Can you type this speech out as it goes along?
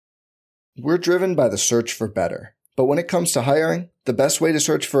We're driven by the search for better. But when it comes to hiring, the best way to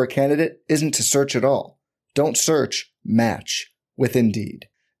search for a candidate isn't to search at all. Don't search, match with Indeed.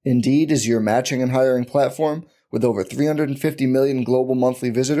 Indeed is your matching and hiring platform with over 350 million global monthly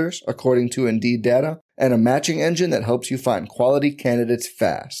visitors, according to Indeed data, and a matching engine that helps you find quality candidates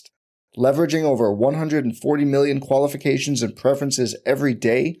fast. Leveraging over 140 million qualifications and preferences every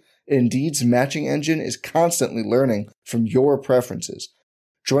day, Indeed's matching engine is constantly learning from your preferences.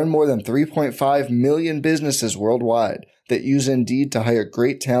 Join more than 3.5 million businesses worldwide that use Indeed to hire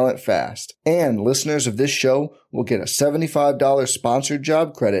great talent fast. And listeners of this show will get a $75 sponsored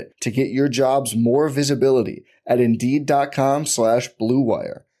job credit to get your jobs more visibility at Indeed.com/Blue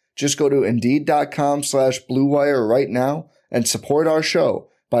Wire. Just go to Indeed.com/Blue Wire right now and support our show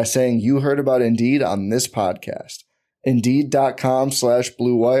by saying you heard about Indeed on this podcast.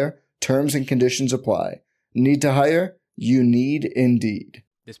 Indeed.com/Blue Wire. Terms and conditions apply. Need to hire? You need Indeed.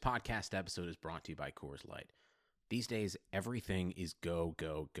 This podcast episode is brought to you by Coors Light. These days, everything is go,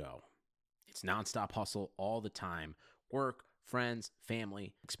 go, go. It's nonstop hustle all the time. Work, friends,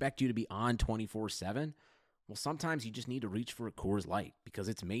 family, expect you to be on 24/7. Well, sometimes you just need to reach for a Coors Light because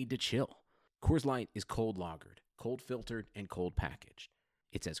it's made to chill. Coors Light is cold lagered, cold filtered, and cold packaged.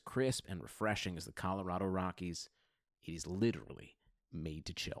 It's as crisp and refreshing as the Colorado Rockies. It is literally made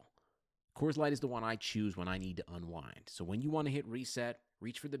to chill. Coors Light is the one I choose when I need to unwind. So when you want to hit reset,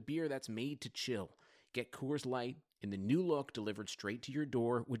 reach for the beer that's made to chill. Get Coors Light in the new look delivered straight to your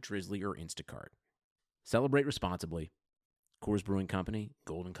door with Drizzly or Instacart. Celebrate responsibly. Coors Brewing Company,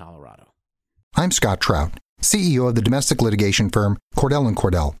 Golden, Colorado. I'm Scott Trout, CEO of the domestic litigation firm Cordell &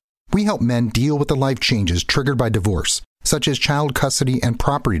 Cordell. We help men deal with the life changes triggered by divorce, such as child custody and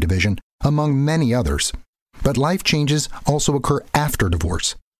property division, among many others. But life changes also occur after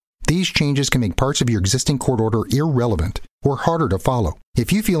divorce. These changes can make parts of your existing court order irrelevant or harder to follow.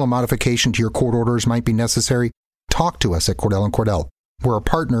 If you feel a modification to your court orders might be necessary, talk to us at Cordell & Cordell. We're a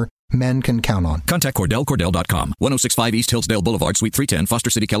partner men can count on. Contact CordellCordell.com, 1065 East Hillsdale Boulevard, Suite 310, Foster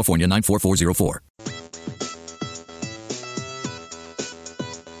City, California, 94404.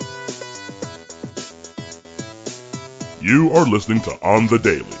 You are listening to On the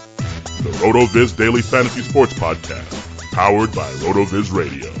Daily, the RotoViz Daily Fantasy Sports Podcast, powered by RotoViz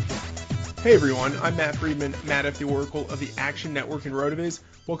Radio. Hey everyone, I'm Matt Friedman, Matt F. the Oracle of the Action Network and RotoViz.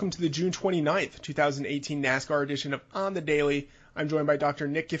 Welcome to the June 29th, 2018 NASCAR edition of On the Daily. I'm joined by Dr.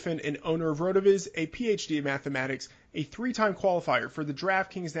 Nick Giffen, an owner of RotoViz, a PhD in mathematics, a three-time qualifier for the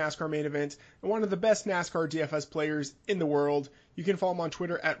DraftKings NASCAR main event, and one of the best NASCAR DFS players in the world. You can follow him on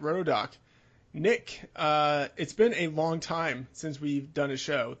Twitter at RotoDoc. Nick, it's been a long time since we've done a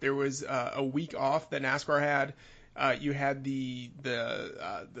show. There was a week off that NASCAR had. You had the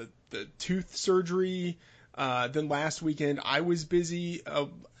tooth surgery. Then last weekend I was busy. I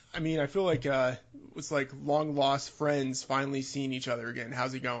feel like it's like long lost friends finally seeing each other again.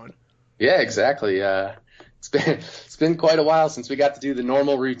 How's it going? Yeah, exactly. It's been quite a while since we got to do the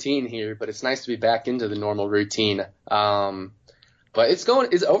normal routine here, but it's nice to be back into the normal routine. But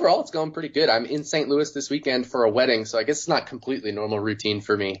overall it's going pretty good. I'm in St. Louis this weekend for a wedding, so I guess it's not completely normal routine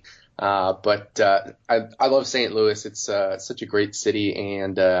for me. But I love St. Louis. It's such a great city.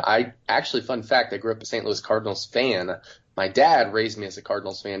 And fun fact, I grew up a St. Louis Cardinals fan. My dad raised me as a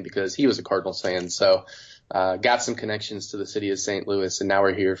Cardinals fan because he was a Cardinals fan. So got some connections to the city of St. Louis, and now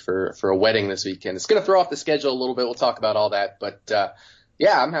we're here for a wedding this weekend. It's going to throw off the schedule a little bit. We'll talk about all that. But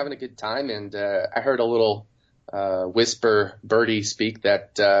yeah, I'm having a good time. And I heard a little whisper birdie speak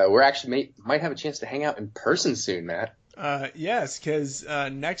that we're actually might have a chance to hang out in person soon, Matt. Yes, because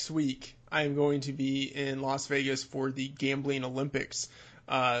next week I'm going to be in Las Vegas for the Gambling Olympics,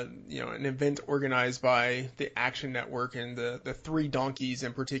 an event organized by the Action Network and the Three Donkeys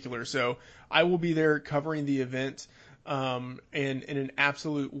in particular. So I will be there covering the event. And in an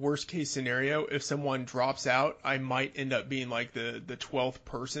absolute worst case scenario, if someone drops out, I might end up being like the 12th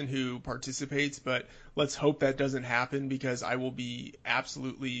person who participates, but let's hope that doesn't happen because I will be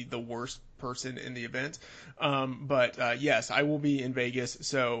absolutely the worst person in the event. But yes, I will be in Vegas,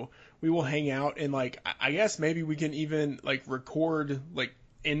 so we will hang out and I guess maybe we can even record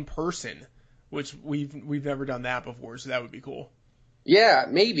in person, which we've never done that before, so that would be cool. Yeah,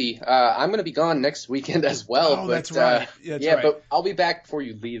 maybe. I'm going to be gone next weekend as well. Oh, that's right. That's right. But I'll be back before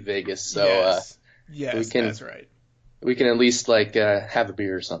you leave Vegas. So yes, that's right. We can at least have a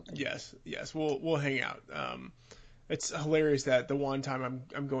beer or something. Yes. We'll hang out. It's hilarious that the one time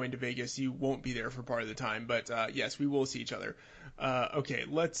I'm going to Vegas, you won't be there for part of the time. But yes, we will see each other. Okay,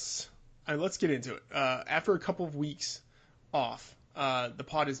 let's get into it. After a couple of weeks off, the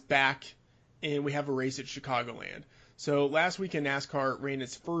pod is back, and we have a race at Chicagoland. So last weekend, NASCAR ran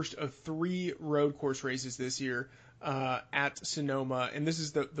its first of 3 road course races this year at Sonoma, and this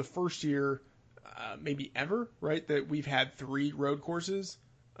is the first year, maybe ever, right, that we've had 3 road courses.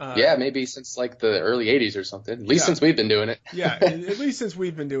 Yeah, maybe since like the early 80s or something. At least since we've been doing it. Yeah, at least since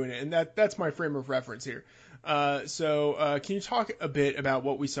we've been doing it, and that's my frame of reference here. So can you talk a bit about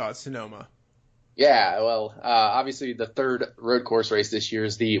what we saw at Sonoma? Yeah, well, obviously the third road course race this year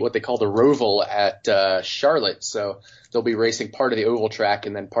is what they call the Roval at Charlotte. So they'll be racing part of the oval track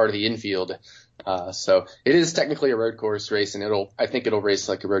and then part of the infield. So it is technically a road course race, and I think it'll race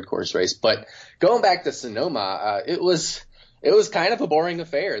like a road course race. But going back to Sonoma, it was kind of a boring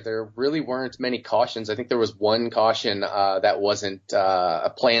affair. There really weren't many cautions. I think there was one caution that wasn't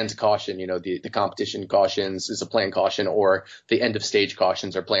a planned caution. You know, the competition cautions is a planned caution, or the end of stage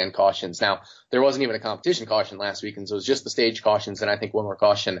cautions are planned cautions. Now, there wasn't even a competition caution last weekend, so it was just the stage cautions and I think one more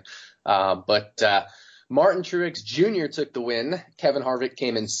caution. But Martin Truex Jr. took the win. Kevin Harvick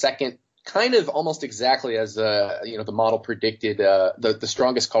came in second, kind of almost exactly as the model predicted, the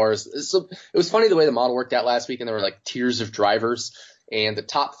strongest cars. So it was funny the way the model worked out last week, and there were like tiers of drivers, and the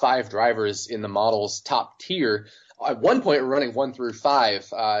top 5 drivers in the model's top tier at one point were running 1 through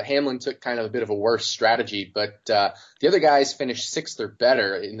 5. Hamlin took kind of a bit of a worse strategy, but the other guys finished 6th or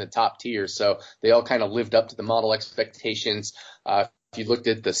better in the top tier, so they all kind of lived up to the model expectations. If you looked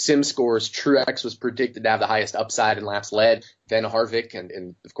at the sim scores, Truex was predicted to have the highest upside in laps led, then Harvick,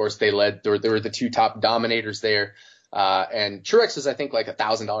 and of course they led. There were the 2 top dominators there. And Truex is, I think, like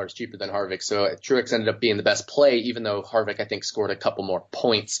 $1,000 cheaper than Harvick. So Truex ended up being the best play, even though Harvick, I think, scored a couple more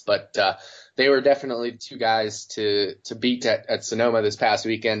points. But they were definitely 2 guys to beat at Sonoma this past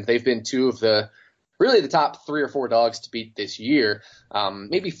weekend. They've been 2 of the top 3 or 4 dogs to beat this year.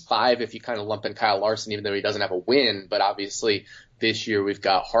 Maybe 5 if you kind of lump in Kyle Larson, even though he doesn't have a win. But obviously this year we've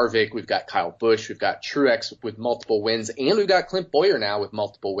got Harvick, we've got Kyle Busch, we've got Truex with multiple wins, and we've got Clint Bowyer now with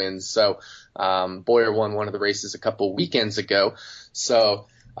multiple wins. So Bowyer won one of the races a couple weekends ago. So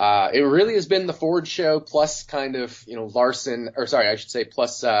it really has been the Ford show plus kind of, plus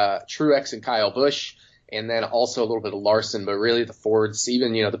Truex and Kyle Busch. And then also a little bit of Larson, but really the Fords,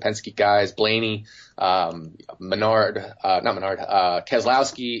 even, the Penske guys, Blaney,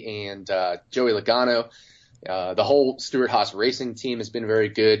 Keselowski, and Joey Logano. The whole Stewart-Haas racing team has been very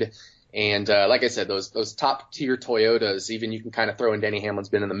good. And like I said, those top-tier Toyotas, even you can kind of throw in Denny Hamlin's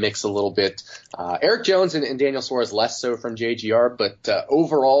been in the mix a little bit. Eric Jones and Daniel Suarez less so from JGR, but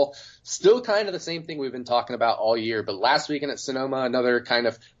overall, still kind of the same thing we've been talking about all year. But last weekend at Sonoma, another kind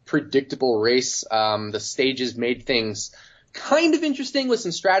of predictable race. The stages made things kind of interesting with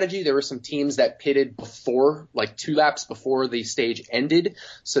some strategy. There were some teams that pitted before, like 2 laps before the stage ended,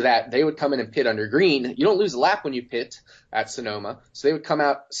 so that they would come in and pit under green. You don't lose a lap when you pit at Sonoma. So they would come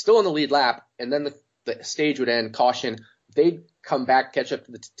out still in the lead lap, and then the stage would end, caution. They'd come back, catch up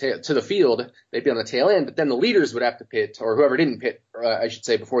to the field. They'd be on the tail end, but then the leaders would have to pit, or whoever didn't pit, I should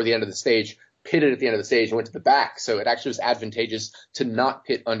say, before the end of the stage, pitted at the end of the stage and went to the back. So it actually was advantageous to not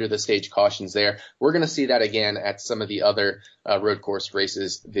pit under the stage cautions there. We're going to see that again at some of the other road course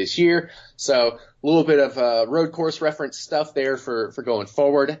races this year. So a little bit of road course reference stuff there for going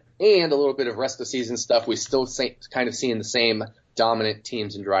forward, and a little bit of rest of season stuff. We still kind of seeing the same dominant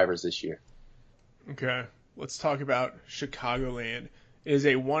teams and drivers this year. Okay, let's talk about Chicagoland. It is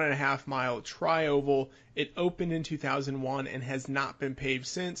a 1.5 mile tri-oval. It opened in 2001 and has not been paved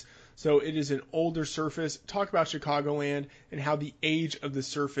since. So it is an older surface. Talk about Chicagoland and how the age of the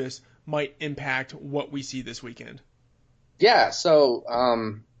surface might impact what we see this weekend. Yeah, so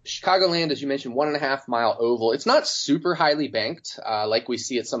Chicagoland, as you mentioned, 1.5 mile oval. It's not super highly banked like we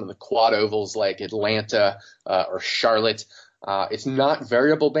see at some of the quad ovals like Atlanta or Charlotte. It's not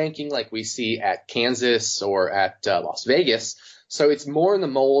variable banking like we see at Kansas or at Las Vegas. So it's more in the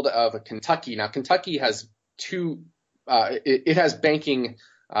mold of a Kentucky. Now, Kentucky has it has banking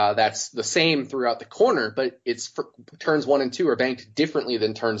that's the same throughout the corner, but it's turns 1 and 2 are banked differently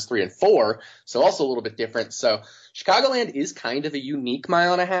than turns 3 and 4. So also a little bit different. So Chicagoland is kind of a unique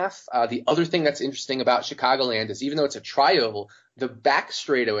 1.5 miles. The other thing that's interesting about Chicagoland is even though it's a tri-oval, the back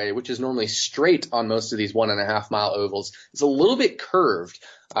straightaway, which is normally straight on most of these 1.5 mile ovals, is a little bit curved,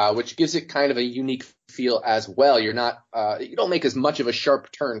 which gives it kind of a unique feel as well. You don't make as much of a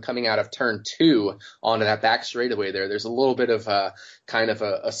sharp turn coming out of turn 2 onto that back straightaway there. There's a little bit of kind of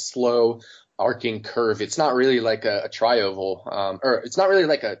a slow arcing curve. It's not really like a tri-oval, or it's not really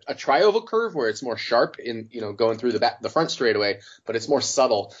like a tri-oval curve where it's more sharp in, going through the front straightaway, but it's more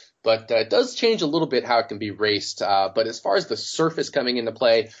subtle. but it does change a little bit how it can be raced. But as far as the surface coming into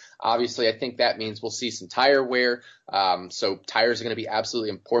play, obviously I think that means we'll see some tire wear. So tires are going to be absolutely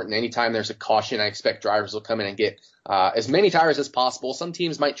important. Anytime there's a caution, I expect drivers will come in and get as many tires as possible. Some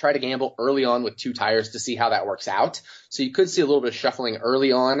teams might try to gamble early on with 2 tires to see how that works out. So you could see a little bit of shuffling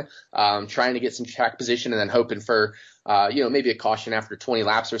early on, trying to get some track position and then hoping for maybe a caution after 20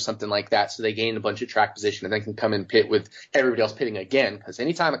 laps or something like that, so they gain a bunch of track position and then can come in pit with everybody else pitting again, because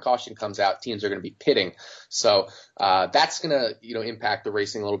anytime a caution comes out, teams are going to be pitting. So that's going to impact the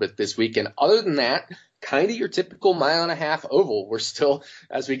racing a little bit this weekend. Other than that, kind of your typical 1.5-mile oval. We're still,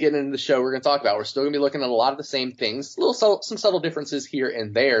 as we get into the show, we're going to talk about, we're still going to be looking at a lot of the same things, some subtle differences here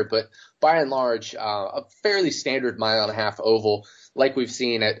and there, but by and large, a fairly standard 1.5-mile oval. Like we've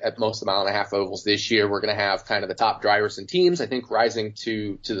seen at most 1.5-mile ovals this year, we're going to have kind of the top drivers and teams, I think, rising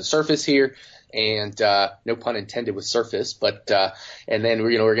to the surface here, and no pun intended with surface, but and then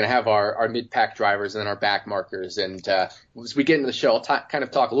we're going to have our mid-pack drivers and then our back markers. And as we get into the show, I'll kind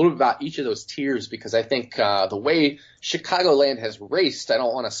of talk a little bit about each of those tiers, because I think the way Chicagoland has raced, I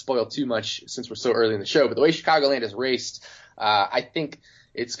don't want to spoil too much since we're so early in the show, but the way Chicagoland has raced, I think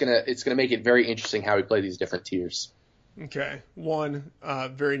it's gonna make it very interesting how we play these different tiers. Okay. One,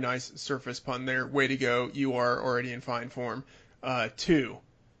 very nice surface pun there. Way to go. You are already in fine form. 2,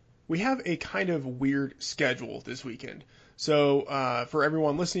 we have a kind of weird schedule this weekend. So for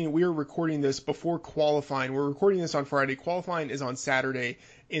everyone listening, we are recording this before qualifying. We're recording this on Friday. Qualifying is on Saturday,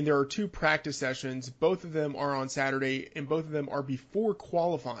 and there are 2 practice sessions. Both of them are on Saturday, and both of them are before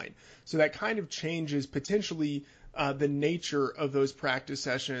qualifying. So that kind of changes potentially the nature of those practice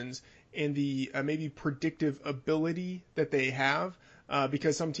sessions and the maybe predictive ability that they have,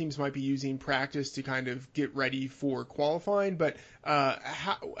 because some teams might be using practice to kind of get ready for qualifying. But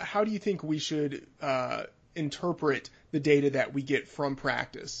how do you think we should interpret the data that we get from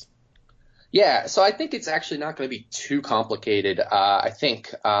practice? Yeah, so I think it's actually not going to be too complicated. I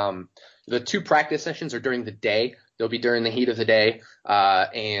think the 2 practice sessions are during the day. They'll be during the heat of the day.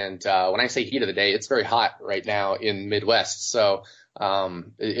 And when I say heat of the day, it's very hot right now in Midwest. So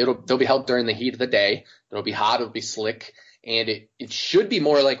they'll be held during the heat of the day. It'll be hot. It'll be slick. And it should be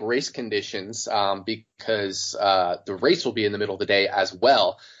more like race conditions, because the race will be in the middle of the day as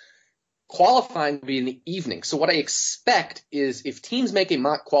well. Qualifying will be in the evening. So what I expect is if teams make a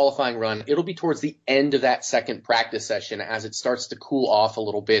mock qualifying run, it'll be towards the end of that second practice session as it starts to cool off a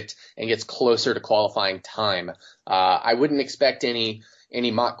little bit and gets closer to qualifying time. I wouldn't expect any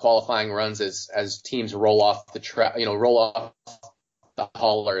mock qualifying runs as teams roll off roll off the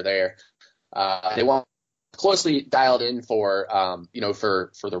hauler there. They want closely dialed in for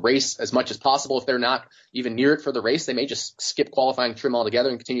the race as much as possible. If they're not even near it for the race, they may just skip qualifying trim altogether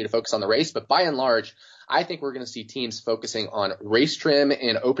and continue to focus on the race. But by and large, I think we're going to see teams focusing on race trim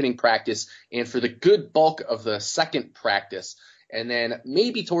and opening practice, and for the good bulk of the second practice. And then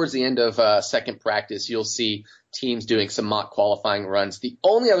maybe towards the end of second practice, you'll see teams doing some mock qualifying runs. The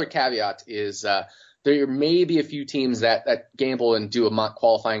only other caveat is there may be a few teams that gamble and do a mock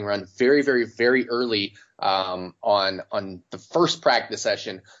qualifying run very, very, very early on the first practice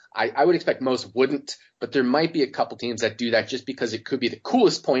session. I would expect most wouldn't, but there might be a couple teams that do that just because it could be the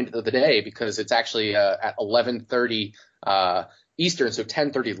coolest point of the day, because it's actually at 11:30 Eastern, so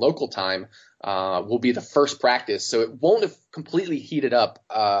 10:30 local time will be the first practice. So it won't have completely heated up.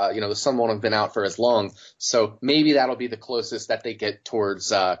 The sun won't have been out for as long. So maybe that'll be the closest that they get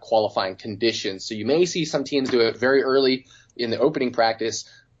towards qualifying conditions. So you may see some teams do it very early in the opening practice.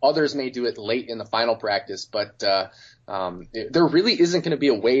 Others may do it late in the final practice, but there really isn't going to be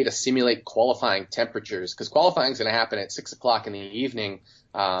a way to simulate qualifying temperatures, because qualifying is going to happen at 6 o'clock in the evening.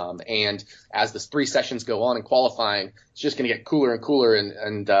 And as the 3 sessions go on in qualifying, it's just going to get cooler and cooler,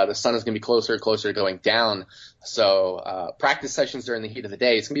 and the sun is going to be closer and closer to going down. So practice sessions during the heat of the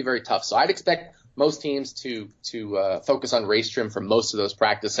day, it's going to be very tough. So I'd expect most teams to focus on race trim for most of those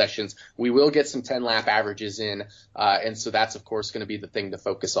practice sessions. We will get some 10-lap averages in, and so that's, of course, going to be the thing to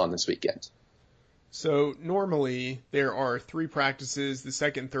focus on this weekend. So normally there are 3 practices. The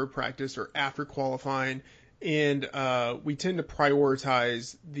second and third practice are after qualifying, and we tend to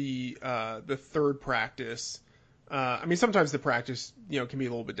prioritize the third practice. Sometimes the practice can be a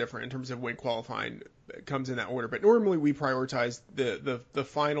little bit different in terms of when qualifying comes in that order, but normally we prioritize the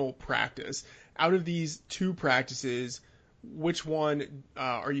final practice. Out of these 2 practices, which one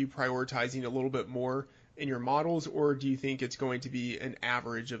are you prioritizing a little bit more in your models, or do you think it's going to be an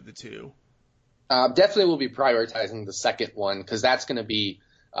average of the 2? Definitely we'll be prioritizing the second one, because that's going to be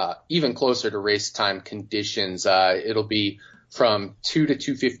even closer to race time conditions. It'll be from 2 to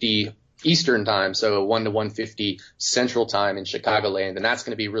 2:50 Eastern time, so 1 to 1:50 Central time in Chicagoland, and that's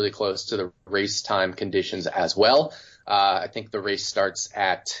going to be really close to the race time conditions as well. I think the race starts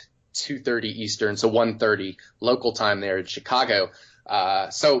at 2:30 Eastern, so 1:30 local time there in Chicago.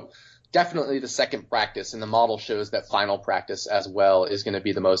 So definitely the second practice, and the model shows that final practice as well is going to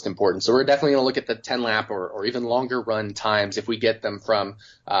be the most important. So we're definitely going to look at the 10-lap or even longer run times if we get them from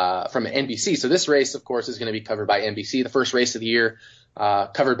NBC. So this race, of course, is going to be covered by NBC. The first race of the year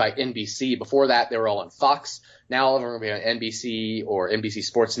covered by NBC. Before that, they were all on Fox. Now all of them are going to be on NBC or NBC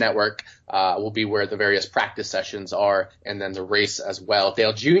Sports Network will be where the various practice sessions are, and then the race as well.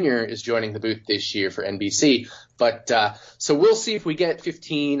 Dale Jr. is joining the booth this year for NBC. But so we'll see if we get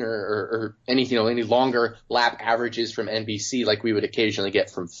 15 or any longer lap averages from NBC like we would occasionally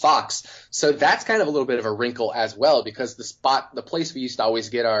get from Fox. So that's kind of a little bit of a wrinkle as well, because the place we used to always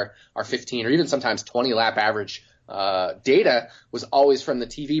get our 15 or even sometimes 20 lap average data was always from the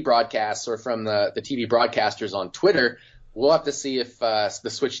TV broadcasts or from the TV broadcasters on Twitter. We'll have to see if the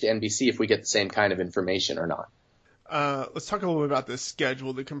switch to NBC, if we get the same kind of information or not. Let's talk a little bit about the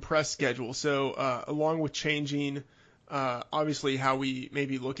schedule, the compressed schedule. So along with changing, obviously, how we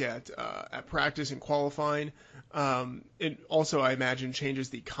maybe look at practice and qualifying, it also, I imagine, changes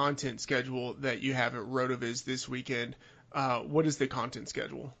the content schedule that you have at RotoViz this weekend. What is the content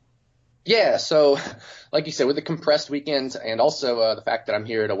schedule? Yeah, so like you said, with the compressed weekend and also the fact that I'm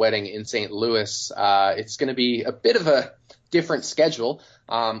here at a wedding in St. Louis, it's going to be a bit of a different schedule.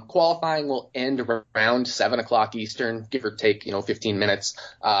 Qualifying will end around 7 o'clock Eastern, give or take, 15 minutes.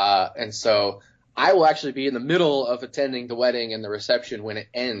 And so I will actually be in the middle of attending the wedding and the reception when it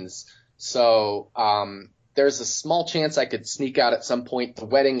ends. So there's a small chance I could sneak out at some point. The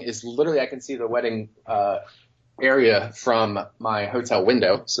wedding is literally, I can see the wedding area from my hotel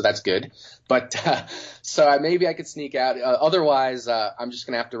window, so that's good. But so maybe I could sneak out. Otherwise, I'm just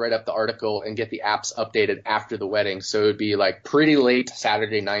going to have to write up the article and get the apps updated after the wedding. So it would be like pretty late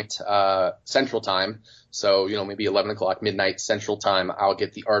Saturday night Central Time. So, maybe 11 o'clock, midnight Central Time, I'll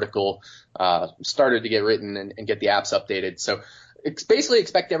get the article started to get written and get the apps updated. So basically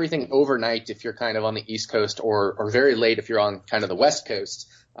expect everything overnight if you're kind of on the East Coast or very late if you're on kind of the West Coast.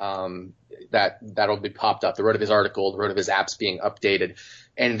 That'll be popped up. The RotoViz article, the RotoViz apps being updated.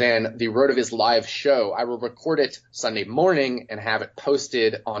 And then the RotoViz live show, I will record it Sunday morning and have it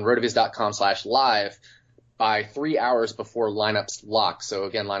posted on rotoviz.com/live by 3 hours before lineups lock. So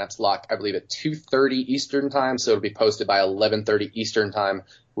again, lineups lock, I believe, at 2:30 Eastern time. So it'll be posted by 11:30 Eastern time,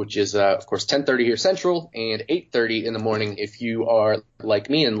 which is, of course, 10:30 here Central and 8:30 in the morning if you are like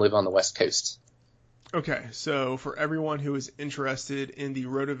me and live on the West Coast. Okay, so for everyone who is interested in the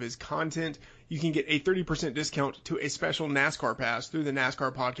RotoViz content, you can get a 30% discount to a special NASCAR pass through the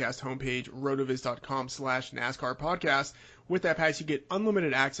NASCAR podcast homepage, rotoviz.com/NASCAR podcast. With that pass, you get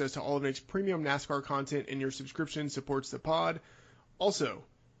unlimited access to all of Nick's premium NASCAR content, and your subscription supports the pod. Also,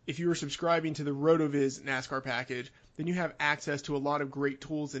 if you are subscribing to the RotoViz NASCAR package, then you have access to a lot of great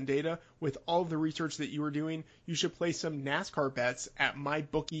tools and data. With all of the research that you are doing, you should place some NASCAR bets at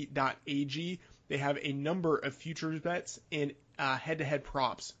mybookie.ag. They have a number of futures bets and head-to-head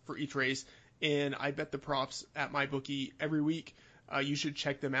props for each race, and I bet the props at MyBookie every week. You should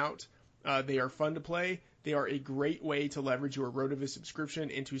check them out. They are fun to play. They are a great way to leverage your RotoViz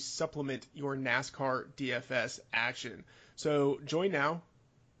subscription and to supplement your NASCAR DFS action. So join now.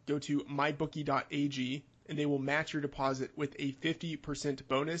 Go to mybookie.ag, and they will match your deposit with a 50%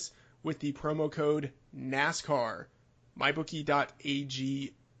 bonus with the promo code NASCAR.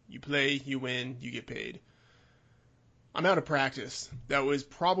 mybookie.ag. You play, you win, you get paid. I'm out of practice. That was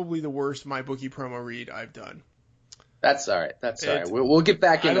probably the worst MyBookie promo read I've done. That's all right. We'll get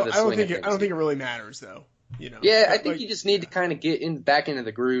back into the swing of things. I don't think it really matters, though. Yeah, I think you just need to kind of get back into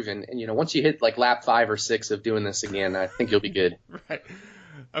the groove, and once you hit like lap 5 or 6 of doing this again, I think you'll be good. Right.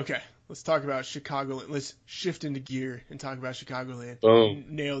 Okay. Let's talk about Chicagoland. Let's shift into gear and talk about Chicagoland. Boom.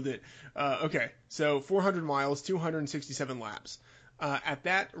 Nailed it. Okay. So 400 miles, 267 laps. At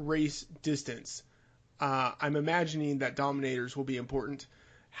that race distance, I'm imagining that dominators will be important.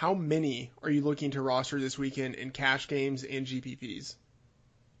 How many are you looking to roster this weekend in cash games and GPPs?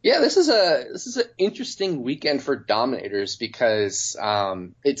 Yeah, this is an interesting weekend for dominators because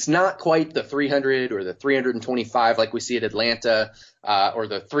it's not quite the 300 or the 325 like we see at Atlanta or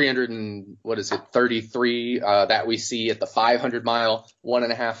the 33 that we see at the 500 mile,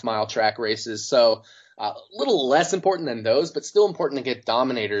 1.5 mile track races. So a little less important than those, but still important to get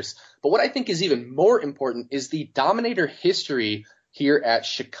dominators. But what I think is even more important is the dominator history here at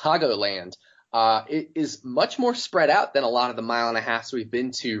Chicagoland. It is much more spread out than a lot of the 1.5 miles we've been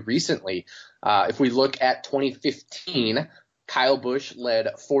to recently. If we look at 2015, Kyle Busch led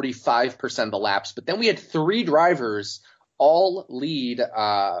 45% of the laps, but then we had 3 drivers all lead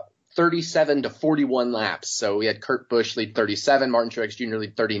 37 to 41 laps. So we had Kurt Busch lead 37, Martin Truex Jr.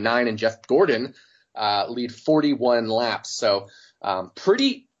 lead 39, and Jeff Gordon lead 41 laps. So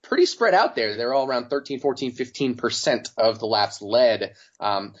pretty spread out there. They're all around 13, 14, 15% of the laps led.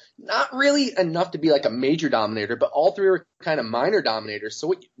 Not really enough to be like a major dominator, but all 3 are kind of minor dominators. So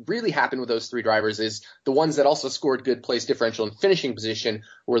what really happened with those 3 drivers is the ones that also scored good place differential and finishing position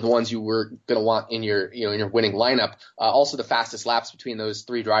were the ones you were going to want in your winning lineup. Also the fastest laps between those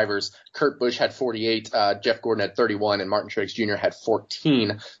 3 drivers, Kurt Busch had 48, Jeff Gordon had 31, and Martin Truex Jr. had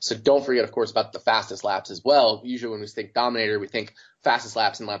 14. So don't forget, of course, about the fastest laps as well. Usually when we think dominator, we think fastest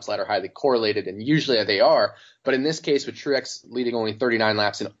laps and laps led are highly correlated, and usually they are. But in this case, with Truex leading only 39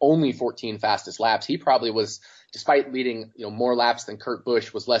 laps and only 14 fastest laps, he probably was, despite leading more laps than Kurt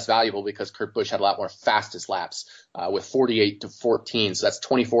Busch, was less valuable because Kurt Busch had a lot more fastest laps with 48 to 14. So that's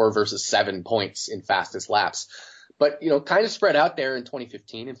 24 versus 7 points in fastest laps. But, kind of spread out there in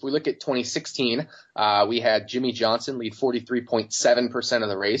 2015. If we look at 2016, we had Jimmy Johnson lead 43.7% of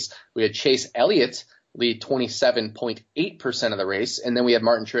the race. We had Chase Elliott lead 27.8% of the race. And then we had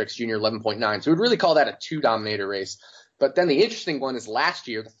Martin Truex Jr. 11.9. So we'd really call that a 2-dominator race. But then the interesting one is last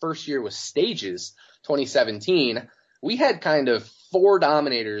year, the first year was stages, 2017. We had kind of 4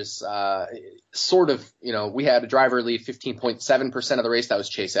 dominators, we had a driver lead 15.7% of the race. That was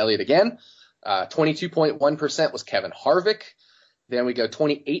Chase Elliott again. 22.1% was Kevin Harvick. Then we go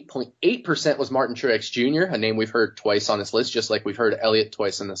 28.8% was Martin Truex Jr., a name we've heard twice on this list, just like we've heard Elliott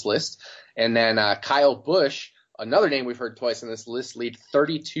twice on this list. And then Kyle Busch, another name we've heard twice on this list, lead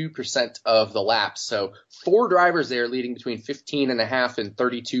 32% of the laps. So 4 drivers there leading between 15.5% and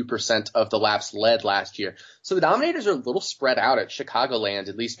 32% of the laps led last year. So the dominators are a little spread out at Chicagoland,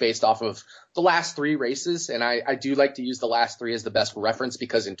 at least based off of the last 3 races. And I do like to use the last 3 as the best reference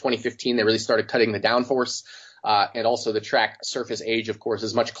because in 2015 they really started cutting the downforce. And also the track surface age, of course,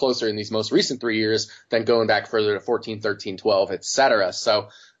 is much closer in these most recent 3 years than going back further to 14, 13, 12, etc. So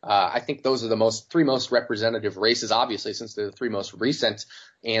I think those are the 3 most representative races, obviously, since they're the 3 most recent.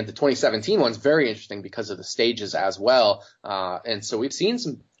 And the 2017 one's very interesting because of the stages as well. And so we've seen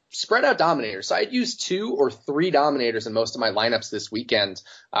some spread out dominators. So I'd use 2 or 3 dominators in most of my lineups this weekend.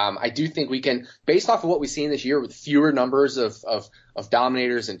 I do think we can, based off of what we've seen this year with fewer numbers of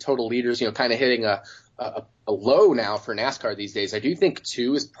dominators and total leaders, kind of hitting a low now for NASCAR these days. I do think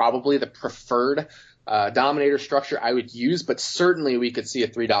 2 is probably the preferred dominator structure I would use, but certainly we could see a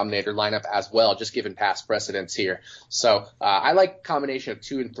 3 dominator lineup as well, just given past precedents here. So I like a combination of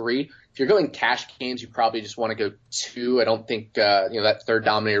 2 and 3. If you're going cash games, you probably just want to go 2. I don't think that 3rd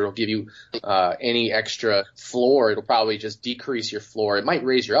dominator will give you any extra floor. It'll probably just decrease your floor. It might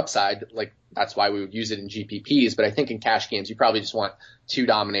raise your upside, like that's why we would use it in GPPs. But I think in cash games, you probably just want 2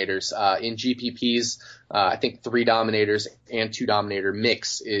 dominators. In GPPs, I think 3 dominators and 2 dominator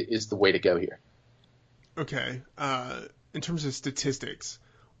mix is the way to go here. Okay. In terms of statistics,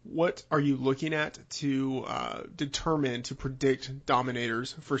 what are you looking at to predict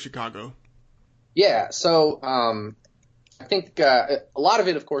dominators for Chicago? Yeah, so I think a lot of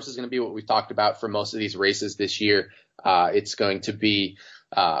it, of course, is going to be what we've talked about for most of these races this year. It's going to be,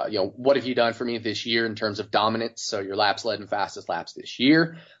 what have you done for me this year in terms of dominance? So your laps led and fastest laps this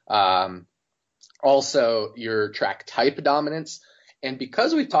year. Also, your track type dominance. And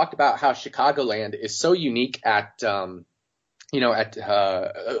because we've talked about how Chicagoland is so unique at I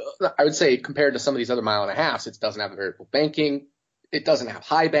would say compared to some of these other mile and a halves, it doesn't have a variable banking. It doesn't have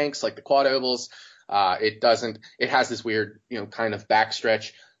high banks like the quad ovals. It has this weird, kind of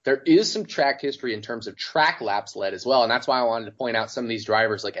backstretch. There is some track history in terms of track laps led as well. And that's why I wanted to point out some of these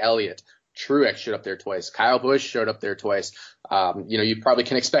drivers like Elliott. Truex showed up there twice. Kyle Busch showed up there twice. You probably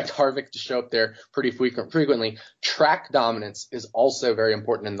can expect Harvick to show up there pretty frequently. Track dominance is also very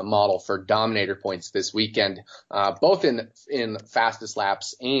important in the model for dominator points this weekend, both in fastest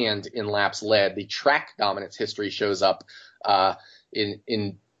laps and in laps led. The track dominance history shows up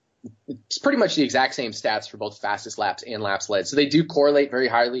in it's pretty much the exact same stats for both fastest laps and laps led. So they do correlate very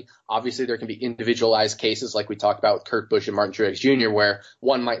highly. Obviously, there can be individualized cases like we talked about with Kurt Busch and Martin Truex Jr., where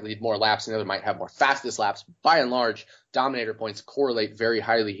one might lead more laps and the other might have more fastest laps. By and large, dominator points correlate very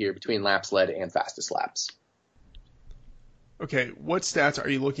highly here between laps led and fastest laps. Okay, what stats are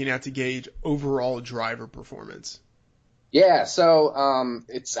you looking at to gauge overall driver performance? Yeah, so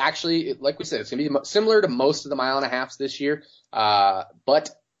it's actually, like we said, it's going to be similar to most of the mile and a halves this year,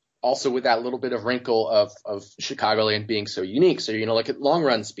 but also with that little bit of wrinkle of Chicagoland being so unique. So you're going to look at long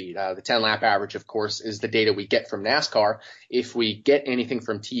run speed. The 10-lap average, of course, is the data we get from NASCAR. If we get anything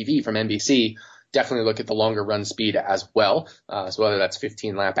from TV, from NBC, definitely look at the longer run speed as well. So whether that's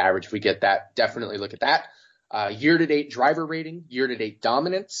 15 lap average, if we get that, definitely look at that. Year-to-date driver rating, year-to-date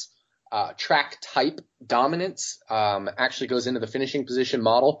dominance, track type dominance actually goes into the finishing position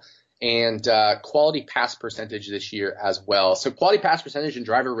model, and quality pass percentage this year as well. So quality pass percentage and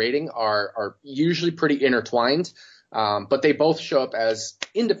driver rating are usually pretty intertwined, but they both show up as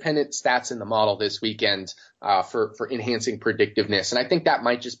independent stats in the model this weekend for enhancing predictiveness. And I think that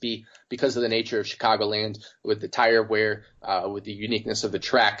might just be because of the nature of Chicagoland with the tire wear, with the uniqueness of the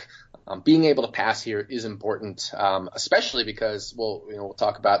track. Being able to pass here is important, especially because we'll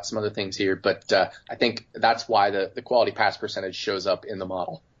talk about some other things here, but I think that's why the quality pass percentage shows up in the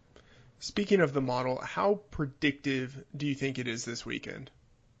model. Speaking of the model, how predictive do you think it is this weekend?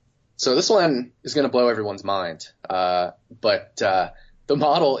 So this one is going to blow everyone's mind, but the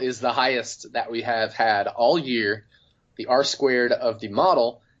model is the highest that we have had all year. The R-squared of the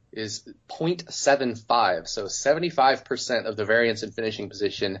model is 0.75, so 75% of the variance in finishing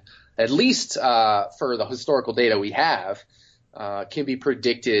position, at least for the historical data we have, can be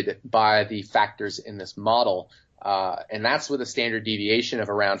predicted by the factors in this model. And that's with a standard deviation of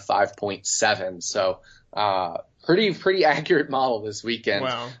around 5.7. So pretty accurate model this weekend.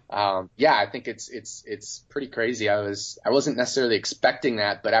 Wow. Yeah, I think it's pretty crazy. I wasn't necessarily expecting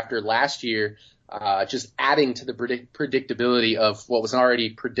that, but after last year, just adding to the predictability of what was an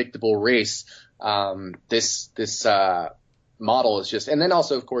already predictable race, this model is just, and then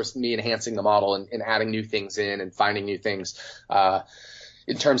also, of course, me enhancing the model and adding new things in and finding new things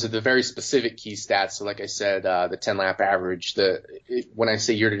in terms of the very specific key stats. So like I said, the 10 lap average, when I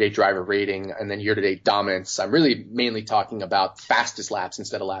say year-to-date driver rating and then year-to-date dominance, I'm really mainly talking about fastest laps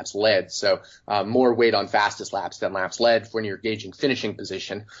instead of laps led. So more weight on fastest laps than laps led when you're gauging finishing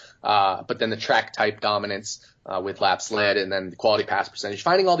position. But then the track type dominance with laps led, and then the quality pass percentage,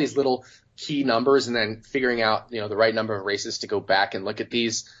 finding all these little key numbers and then figuring out, the right number of races to go back and look at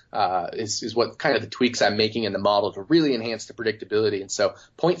these is what kind of the tweaks I'm making in the model to really enhance the predictability. And so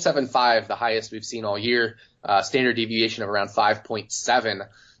 0.75, the highest we've seen all year, standard deviation of around 5.7.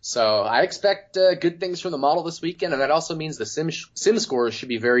 So I expect good things from the model this weekend, and that also means the sim scores should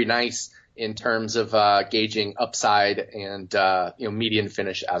be very nice in terms of gauging upside and median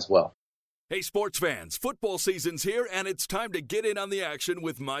finish as well. Hey, sports fans, football season's here, and it's time to get in on the action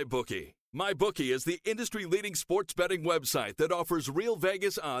with MyBookie. MyBookie is the industry-leading sports betting website that offers real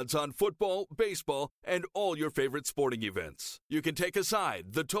Vegas odds on football, baseball, and all your favorite sporting events. You can take a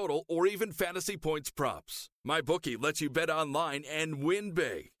side, the total, or even fantasy points props. MyBookie lets you bet online and win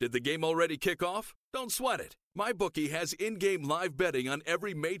big. Did the game already kick off? Don't sweat it. MyBookie has in-game live betting on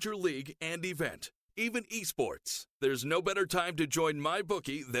every major league and event, even esports. There's no better time to join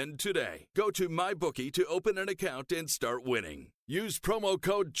MyBookie than today. Go to MyBookie to open an account and start winning. Use promo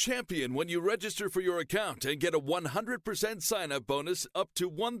code CHAMPION when you register for your account and get a 100% sign-up bonus up to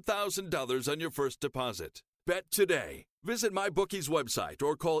 $1,000 on your first deposit. Bet today. Visit MyBookie's website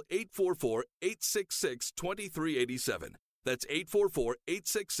or call 844-866-2387. That's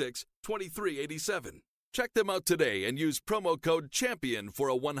 844-866-2387. Check them out today and use promo code CHAMPION for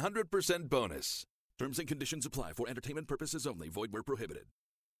a 100% bonus. Terms and conditions apply for entertainment purposes only. Void where prohibited.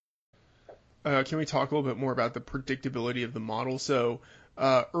 Can we talk a little bit more about the predictability of the model? So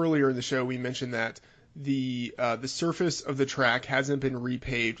earlier in the show, we mentioned that the surface of the track hasn't been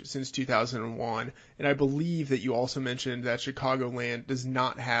repaved since 2001, and I believe that you also mentioned that Chicagoland does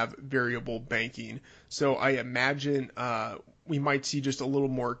not have variable banking. So I imagine we might see just a little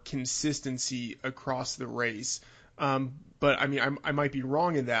more consistency across the race. But I mean, I might be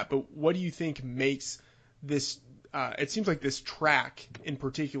wrong in that, but what do you think makes this, it seems like this track in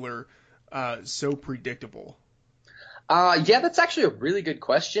particular, so predictable? Yeah, that's actually a really good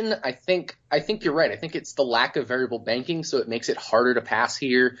question. I think you're right. I think it's the lack of variable banking, so it makes it harder to pass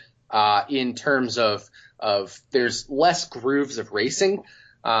here, in terms of there's less grooves of racing.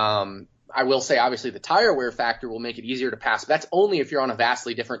 I will say, obviously, the tire wear factor will make it easier to pass, but that's only if you're on a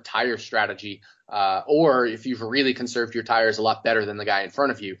vastly different tire strategy, or if you've really conserved your tires a lot better than the guy in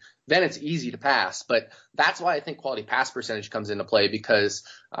front of you. Then it's easy to pass. But that's why I think quality pass percentage comes into play, because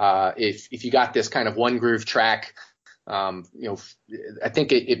if you got this kind of one groove track, I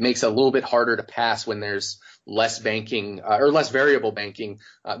think it makes it a little bit harder to pass when there's less banking or less variable banking.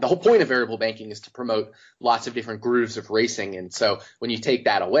 The whole point of variable banking is to promote lots of different grooves of racing. And so when you take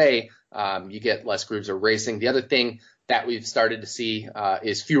that away, you get less grooves of racing. The other thing that we've started to see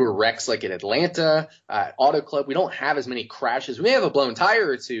is fewer wrecks, like at Atlanta, Auto Club. We don't have as many crashes. We may have a blown tire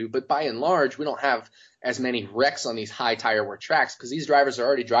or two, but by and large, we don't have as many wrecks on these high tire wear tracks because these drivers are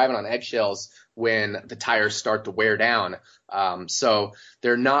already driving on eggshells when the tires start to wear down. So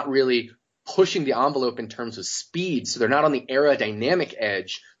they're not really pushing the envelope in terms of speed, so they're not on the aerodynamic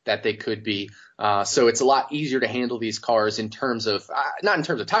edge that they could be. So it's a lot easier to handle these cars in terms of, not in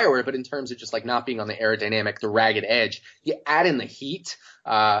terms of tire wear, but in terms of just like not being on the aerodynamic, the ragged edge. You add in the heat,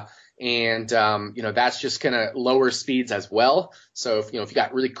 and that's just going to lower speeds as well. So if you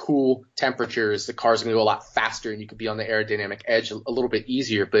got really cool temperatures, the car's going to go a lot faster and you could be on the aerodynamic edge a little bit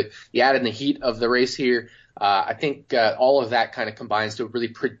easier. But you add in the heat of the race here. I think all of that kind of combines to a really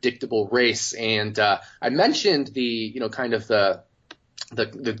predictable race. And I mentioned the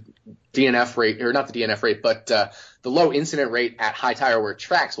DNF rate, or not the DNF rate, but the low incident rate at high tire wear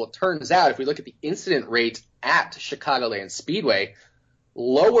tracks. Well, it turns out if we look at the incident rate at Chicagoland Speedway,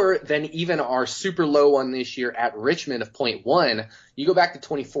 lower than even our super low one this year at Richmond of 0.1. You go back to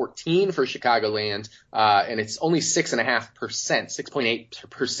 2014 for Chicagoland, and it's only 6.5%,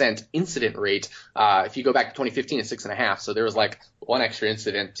 6.8% incident rate. If you go back to 2015, it's 6.5%. So there was like one extra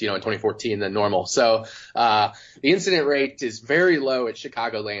incident, in 2014 than normal. So the incident rate is very low at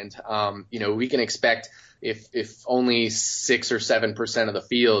Chicagoland. We can expect if only 6 or 7% of the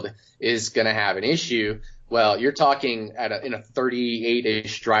field is going to have an issue, well, you're talking in a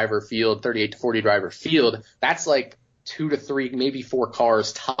 38-ish driver field, 38 to 40 driver field. That's like 2 to 3, maybe 4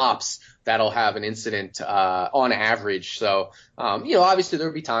 cars tops that'll have an incident on average. So, obviously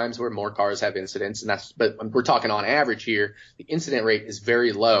there'll be times where more cars have incidents, but we're talking on average here. The incident rate is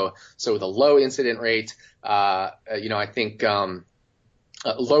very low. So with a low incident rate, I think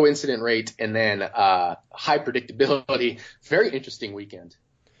low incident rate and then high predictability. Very interesting weekend.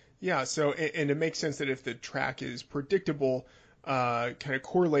 Yeah, so and it makes sense that if the track is predictable, kind of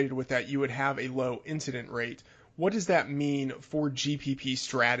correlated with that, you would have a low incident rate. What does that mean for GPP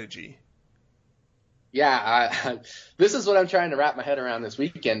strategy? Yeah, this is what I'm trying to wrap my head around this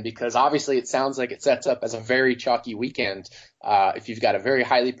weekend, because obviously it sounds like it sets up as a very chalky weekend. If you've got a very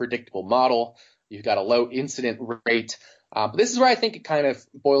highly predictable model, you've got a low incident rate. But this is where I think it kind of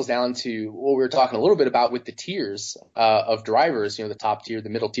boils down to what we were talking a little bit about with the tiers of drivers, the top tier, the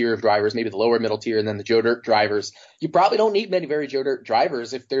middle tier of drivers, maybe the lower middle tier, and then the Joe Dirt drivers. You probably don't need many very Joe Dirt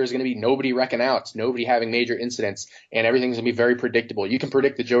drivers if there's going to be nobody wrecking out, nobody having major incidents, and everything's going to be very predictable. You can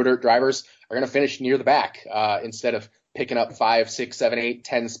predict the Joe Dirt drivers are going to finish near the back instead of picking up 5, 6, 7, 8,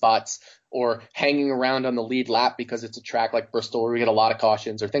 10 spots, or hanging around on the lead lap because it's a track like Bristol where we get a lot of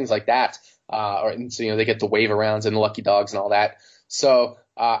cautions or things like that. So they get the wave arounds and the lucky dogs and all that. So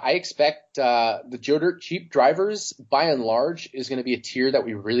I expect the Joe Dirt cheap drivers, by and large, is going to be a tier that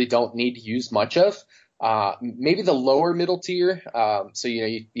we really don't need to use much of. Maybe the lower middle tier. So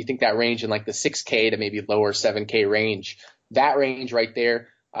you think that range in like the 6K to maybe lower 7K range. That range right there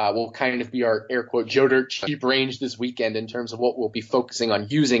will kind of be our air quote Joe Dirt cheap range this weekend in terms of what we'll be focusing on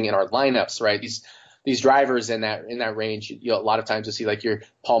using in our lineups. Right. These drivers in that range, a lot of times you'll see like your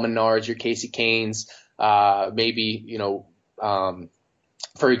Paul Menards, your Casey Canes, maybe,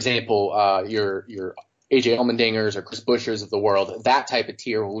 for example, your AJ Allmendingers or Chris Buschers of the world. That type of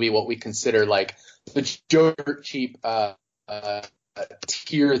tier will be what we consider like the Joe Dirt cheap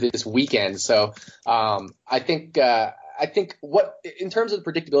tier this weekend. So I think what in terms of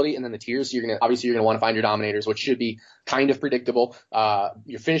the predictability and then the tiers, you're going to want to find your dominators, which should be kind of predictable.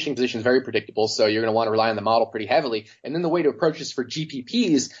 Your finishing position is very predictable, so you're going to want to rely on the model pretty heavily. And then the way to approach this for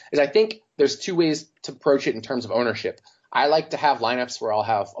GPPs is I think there's 2 ways to approach it in terms of ownership. I like to have lineups where I'll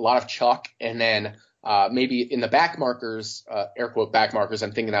have a lot of chalk and then maybe in the back markers, air quote back markers,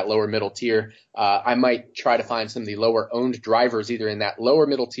 I'm thinking that lower middle tier, I might try to find some of the lower owned drivers either in that lower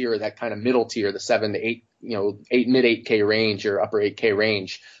middle tier or that kind of middle tier, the 7 to 8, mid 8K range or upper 8K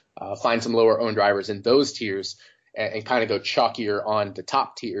range, find some lower owned drivers in those tiers and kind of go chalkier on the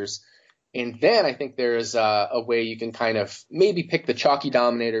top tiers. And then I think there's a way you can kind of maybe pick the chalky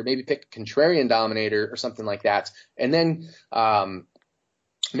dominator, maybe pick a contrarian dominator or something like that. And then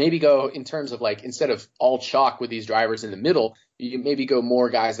maybe go in terms of like, instead of all chalk with these drivers in the middle, you maybe go more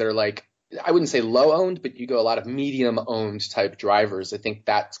guys that are like, I wouldn't say low owned, but you go a lot of medium owned type drivers. I think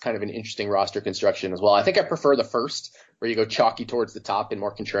that's kind of an interesting roster construction as well. I think I prefer the first, where you go chalky towards the top and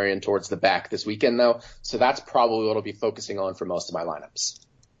more contrarian towards the back this weekend though. So that's probably what I'll be focusing on for most of my lineups.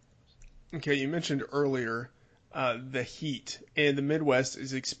 Okay, you mentioned earlier the heat, and the Midwest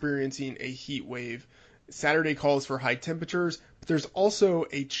is experiencing a heat wave. Saturday calls for high temperatures, but there's also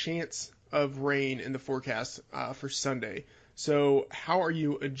a chance of rain in the forecast for Sunday. So how are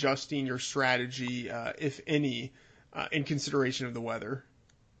you adjusting your strategy, if any, in consideration of the weather?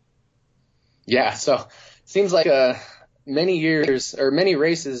 Yeah, so it seems like a many years or many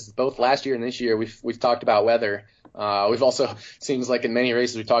races, both last year and this year, we've talked about weather. We've also, seems like in many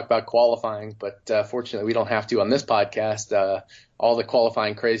races we talked about qualifying, but fortunately we don't have to on this podcast. All the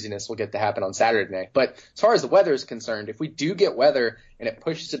qualifying craziness will get to happen on Saturday night. But as far as the weather is concerned, if we do get weather and it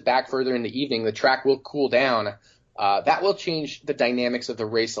pushes it back further in the evening, the track will cool down. That will change the dynamics of the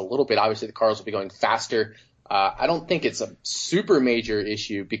race a little bit. Obviously, the cars will be going faster. I don't think it's a super major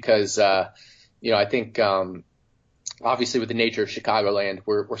issue because, I think obviously with the nature of Chicagoland,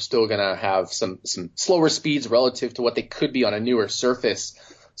 we're still going to have some slower speeds relative to what they could be on a newer surface.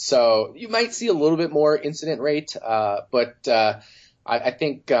 So you might see a little bit more incident rate, but I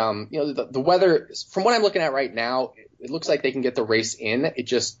think the weather, from what I'm looking at right now, it looks like they can get the race in.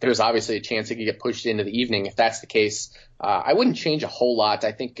 There's obviously a chance it could get pushed into the evening. If that's the case, I wouldn't change a whole lot.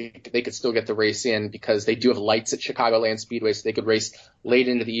 I think they could still get the race in because they do have lights at Chicagoland Speedway, so they could race late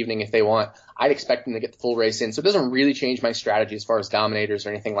into the evening if they want. I'd expect them to get the full race in. So it doesn't really change my strategy as far as dominators or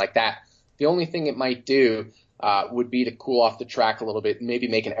anything like that. The only thing it might do would be to cool off the track a little bit, maybe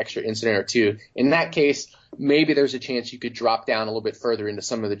make an extra incident or two. In that case, maybe there's a chance you could drop down a little bit further into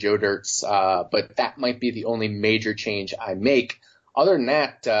some of the Joe Dirts, but that might be the only major change I make. Other than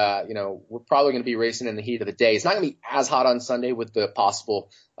that, we're probably going to be racing in the heat of the day. It's not going to be as hot on Sunday with the possible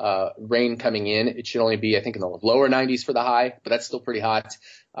rain coming in. It should only be, I think, in the lower 90s for the high, but that's still pretty hot.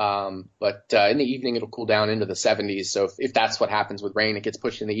 But in the evening, it'll cool down into the 70s. So if that's what happens with rain, it gets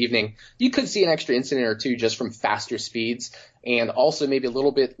pushed in the evening. You could see an extra incident or two just from faster speeds and also maybe a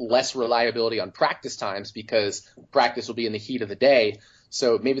little bit less reliability on practice times because practice will be in the heat of the day.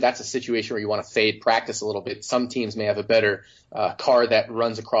 So maybe that's a situation where you want to fade practice a little bit. Some teams may have a better car that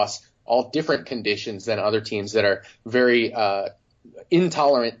runs across all different conditions than other teams that are very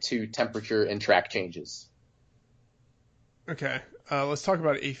intolerant to temperature and track changes. Okay, let's talk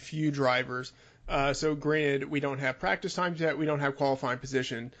about a few drivers. So granted, we don't have practice times yet. We don't have qualifying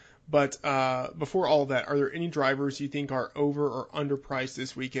position. But before all of that, are there any drivers you think are over or underpriced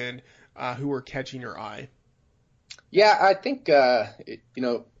this weekend who are catching your eye? Yeah, I think,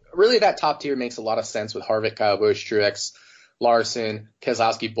 really that top tier makes a lot of sense with Harvick, Kyle Busch, Truex, Larson,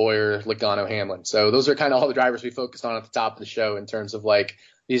 Keselowski, Bowyer, Logano, Hamlin. So those are kind of all the drivers we focused on at the top of the show in terms of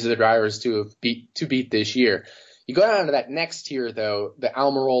these are the drivers to beat this year. You go down to that next tier though, the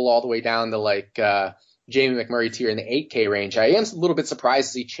Almirola all the way down to Jamie McMurray tier in the 8K range. I am a little bit surprised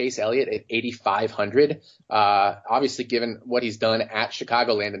to see Chase Elliott at 8,500. Obviously given what he's done at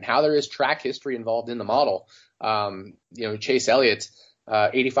Chicagoland and how there is track history involved in the model. Chase Elliott,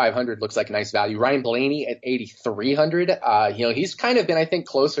 8,500 looks like a nice value. Ryan Blaney at 8,300. He's kind of been, I think,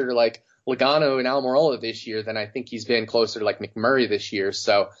 closer to Logano and Almirola this year than I think he's been closer to McMurray this year.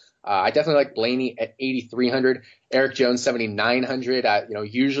 So, I definitely like Blaney at 8,300. Eric Jones, 7,900.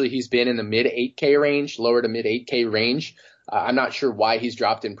 Usually he's been in the mid 8K range, lower to mid 8K range. I'm not sure why he's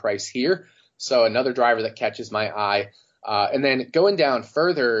dropped in price here. So another driver that catches my eye. And then going down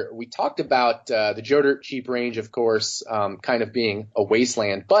further, we talked about the Joe Dirt cheap range, of course, kind of being a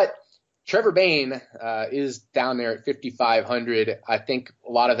wasteland. But Trevor Bayne is down there at 5,500. I think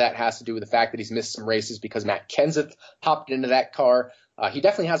a lot of that has to do with the fact that he's missed some races because Matt Kenseth hopped into that car. He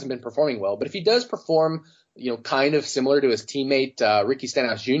definitely hasn't been performing well. But if he does perform, kind of similar to his teammate Ricky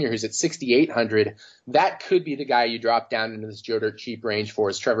Stenhouse Jr., who's at 6,800, that could be the guy you drop down into this Joe Dirt cheap range for,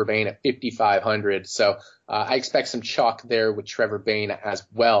 is Trevor Bayne at 5,500. So I expect some chalk there with Trevor Bayne as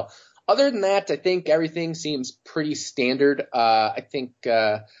well. Other than that, I think everything seems pretty standard. I think,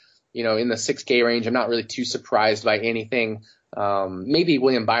 in the 6K range, I'm not really too surprised by anything. Maybe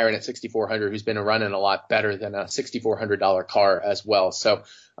William Byron at 6,400, who's been running a lot better than a $6,400 car as well. So,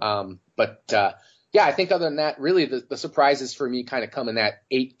 I think other than that, really the surprises for me kind of come in that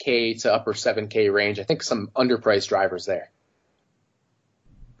 8K to upper 7K range. I think some underpriced drivers there.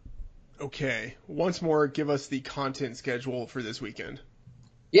 Okay. Once more, give us the content schedule for this weekend.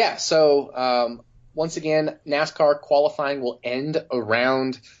 Yeah. So, once again, NASCAR qualifying will end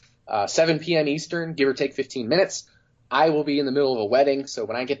around 7 p.m. Eastern, give or take 15 minutes. I will be in the middle of a wedding, so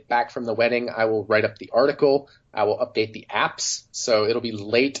when I get back from the wedding, I will write up the article. I will update the apps, so it'll be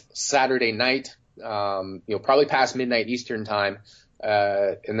late Saturday night, probably past midnight Eastern time.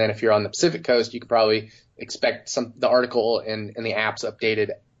 And then if you're on the Pacific Coast, you could probably expect the article and the apps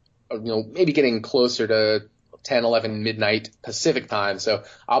updated, maybe getting closer to 10, 11 midnight Pacific time. So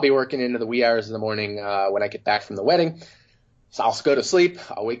I'll be working into the wee hours of the morning when I get back from the wedding. So I'll go to sleep.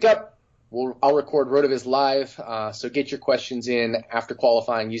 I'll wake up. I'll record RotoViz Live. So get your questions in after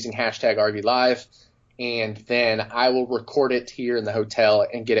qualifying using hashtag RVLive. And then I will record it here in the hotel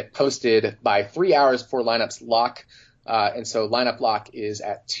and get it posted by 3 hours before lineups lock. And so lineup lock is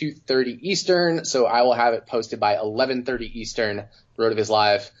at 2:30 Eastern. So I will have it posted by 11:30 Eastern, RotoViz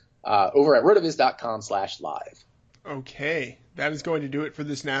Live, over at rotoviz.com/live. Okay, that is going to do it for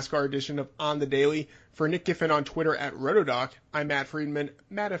this NASCAR edition of On the Daily. For Nick Giffen on Twitter at Rotodoc, I'm Matt Friedman,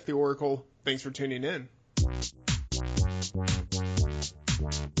 Matt F. the Oracle. Thanks for tuning in.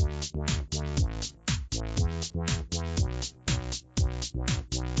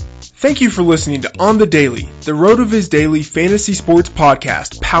 Thank you for listening to On the Daily, the RotoViz Daily Fantasy Sports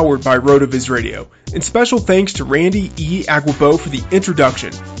Podcast powered by RotoViz Radio. And special thanks to Randy E. Aguibo for the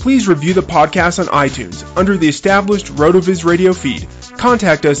introduction. Please review the podcast on iTunes under the established RotoViz Radio feed.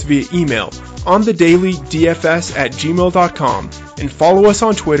 Contact us via email onthedailydfs@gmail.com and follow us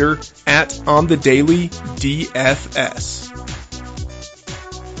on Twitter at onthedailydfs.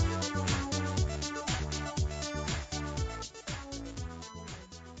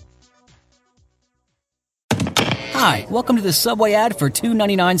 Hi, welcome to the Subway ad for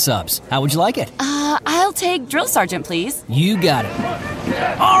 $2.99 subs. How would you like it? I'll take Drill Sergeant, please. You got it.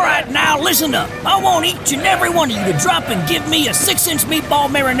 All right, now listen up. I want each and every one of you to drop and give me a 6-inch meatball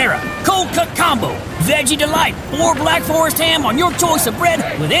marinara, cold cut combo, veggie delight, or Black Forest ham on your choice of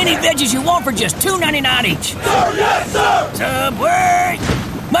bread with any veggies you want for just $2.99 each. Sir, yes, sir! Subway!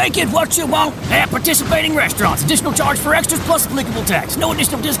 Make it what you want at participating restaurants. Additional charge for extras plus applicable tax. No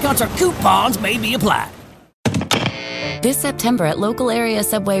additional discounts or coupons may be applied. This September at local area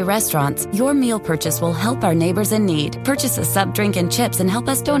Subway restaurants, your meal purchase will help our neighbors in need. Purchase a sub, drink, and chips and help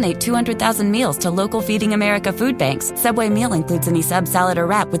us donate 200,000 meals to local Feeding America food banks. Subway meal includes any sub, salad, or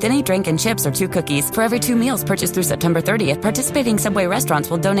wrap with any drink and chips or 2 cookies. For every 2 meals purchased through September 30th, participating Subway restaurants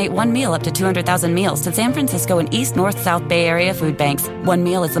will donate 1 meal up to 200,000 meals to San Francisco and East, North, South Bay Area food banks. 1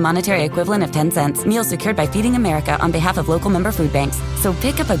 meal is the monetary equivalent of 10 cents. Meals secured by Feeding America on behalf of local member food banks. So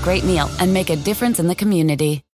pick up a great meal and make a difference in the community.